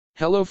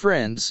Hello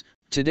friends,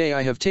 today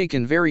I have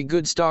taken very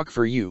good stock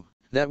for you,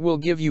 that will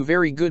give you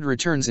very good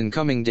returns in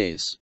coming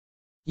days.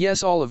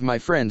 Yes, all of my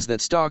friends,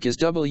 that stock is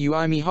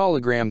WiMi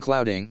Hologram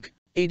Cloud Inc.,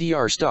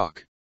 ADR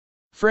stock.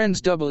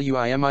 Friends,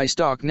 WiMi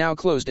stock now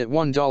closed at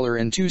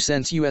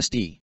 $1.02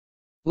 USD.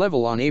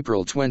 Level on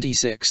April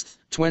 26,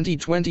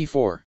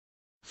 2024.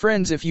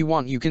 Friends, if you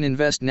want, you can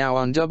invest now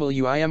on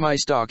WiMi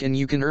stock and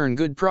you can earn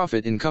good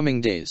profit in coming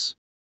days.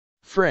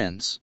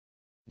 Friends,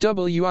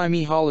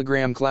 WiMi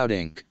Hologram Cloud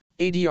Inc.,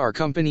 ADR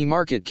company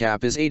market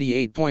cap is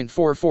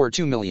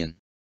 $88.442 million.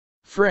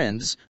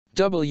 Friends,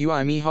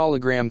 WiMi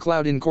Hologram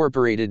Cloud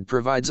Incorporated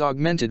provides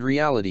augmented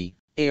reality,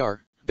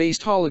 AR,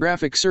 based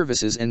holographic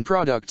services and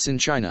products in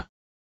China.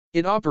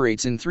 It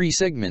operates in three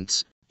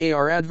segments: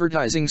 AR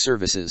advertising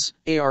services,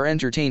 AR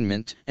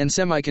entertainment, and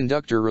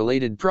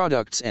semiconductor-related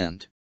products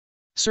and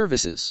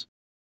services.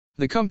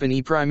 The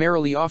company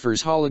primarily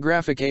offers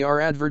holographic AR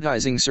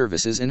advertising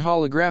services and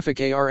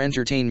holographic AR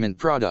entertainment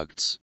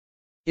products.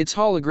 Its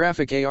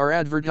holographic AR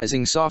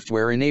advertising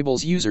software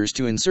enables users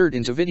to insert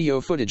into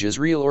video footages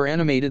real or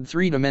animated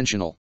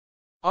three-dimensional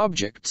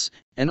objects.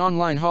 An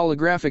online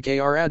holographic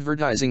AR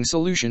advertising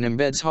solution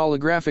embeds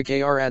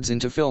holographic AR ads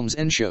into films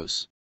and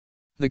shows.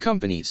 The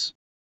company's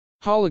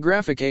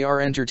holographic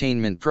AR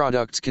entertainment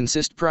products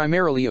consist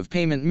primarily of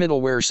payment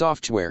middleware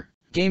software,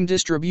 game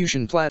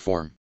distribution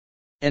platform,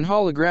 and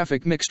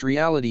holographic mixed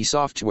reality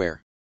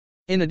software.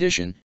 In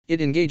addition,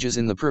 it engages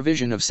in the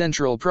provision of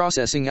central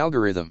processing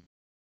algorithm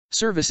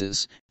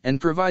services,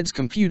 and provides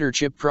computer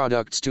chip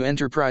products to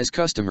enterprise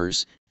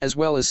customers, as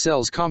well as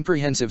sells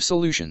comprehensive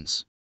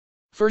solutions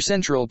for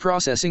central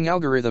processing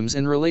algorithms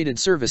and related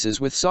services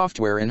with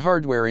software and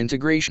hardware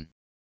integration.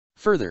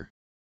 Further,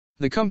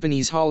 the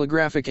company's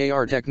holographic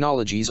AR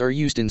technologies are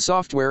used in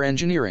software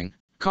engineering,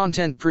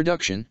 content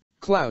production,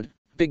 cloud,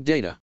 big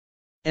data,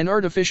 and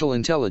artificial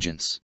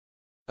intelligence.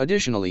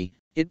 Additionally,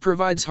 it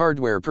provides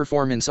hardware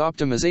performance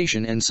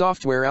optimization and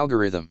software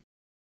algorithm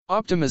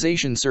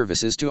optimization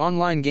services to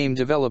online game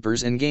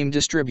developers and game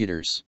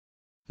distributors.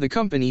 The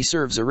company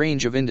serves a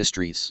range of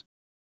industries,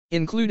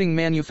 including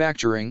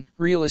manufacturing,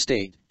 real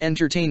estate,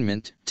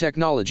 entertainment,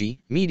 technology,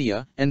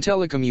 media, and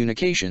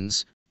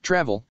telecommunications,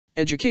 travel,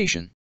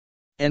 education,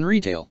 and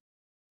retail.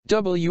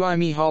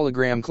 WiMi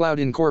Hologram Cloud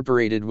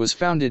Incorporated was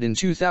founded in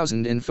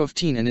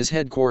 2015 and is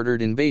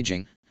headquartered in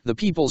Beijing, the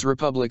People's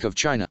Republic of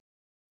China.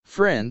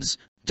 Friends,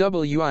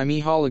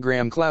 WiMi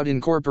Hologram Cloud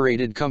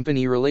Incorporated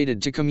company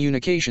related to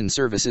communication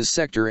services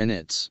sector and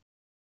it's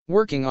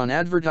working on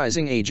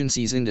advertising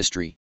agencies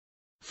industry.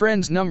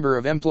 Friends, number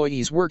of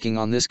employees working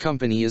on this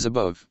company is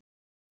above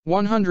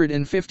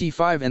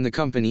 155 and the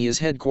company is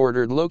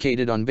headquartered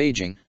located on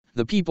Beijing,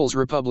 the People's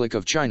Republic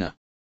of China.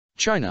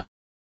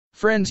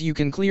 Friends, you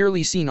can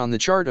clearly seen on the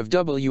chart of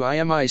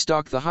WiMi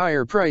stock the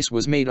higher price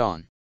was made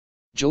on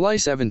July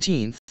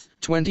 17,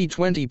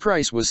 2020.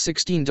 Price was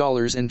 $16.29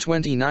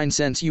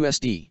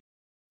 USD.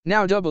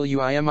 Now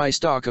WiMi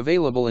stock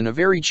available in a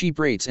very cheap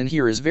rates, and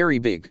here is very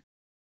big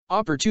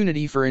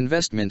opportunity for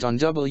investment on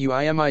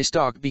WiMi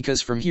stock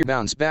because from here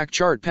bounce back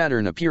chart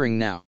pattern appearing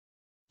now.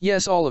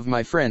 Yes, all of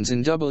my friends,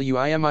 in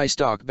WiMi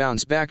stock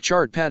bounce back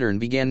chart pattern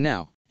began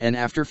now, and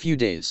after few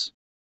days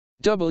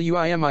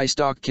WiMi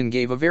stock can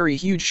give a very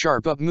huge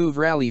sharp up move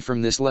rally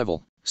from this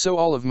level. So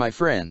all of my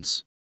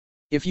friends,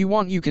 if you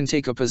want, you can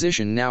take a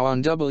position now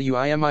on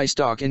WiMi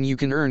stock and you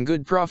can earn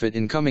good profit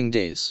in coming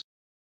days.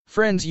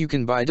 Friends, you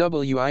can buy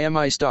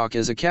WiMi stock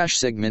as a cash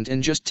segment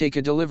and just take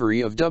a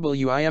delivery of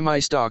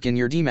WiMi stock in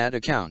your demat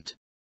account.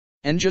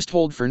 And just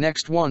hold for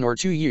next 1 or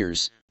 2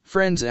 years.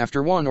 Friends,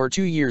 after 1 or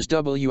 2 years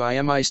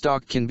WiMi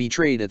stock can be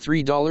traded at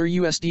 $3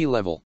 USD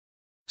level.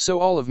 So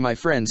all of my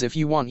friends, if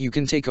you want, you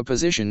can take a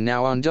position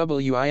now on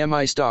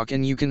WiMi stock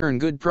and you can earn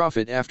good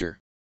profit after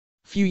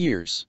few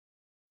years.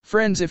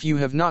 Friends, if you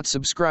have not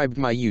subscribed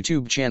my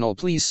YouTube channel,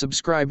 please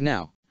subscribe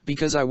now,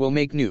 because I will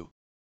make new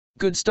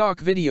good stock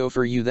video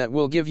for you that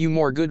will give you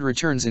more good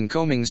returns in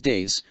coming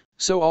days.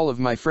 So all of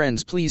my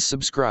friends, please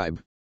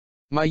subscribe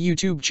my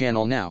YouTube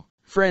channel now.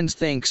 Friends,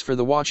 thanks for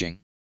the watching.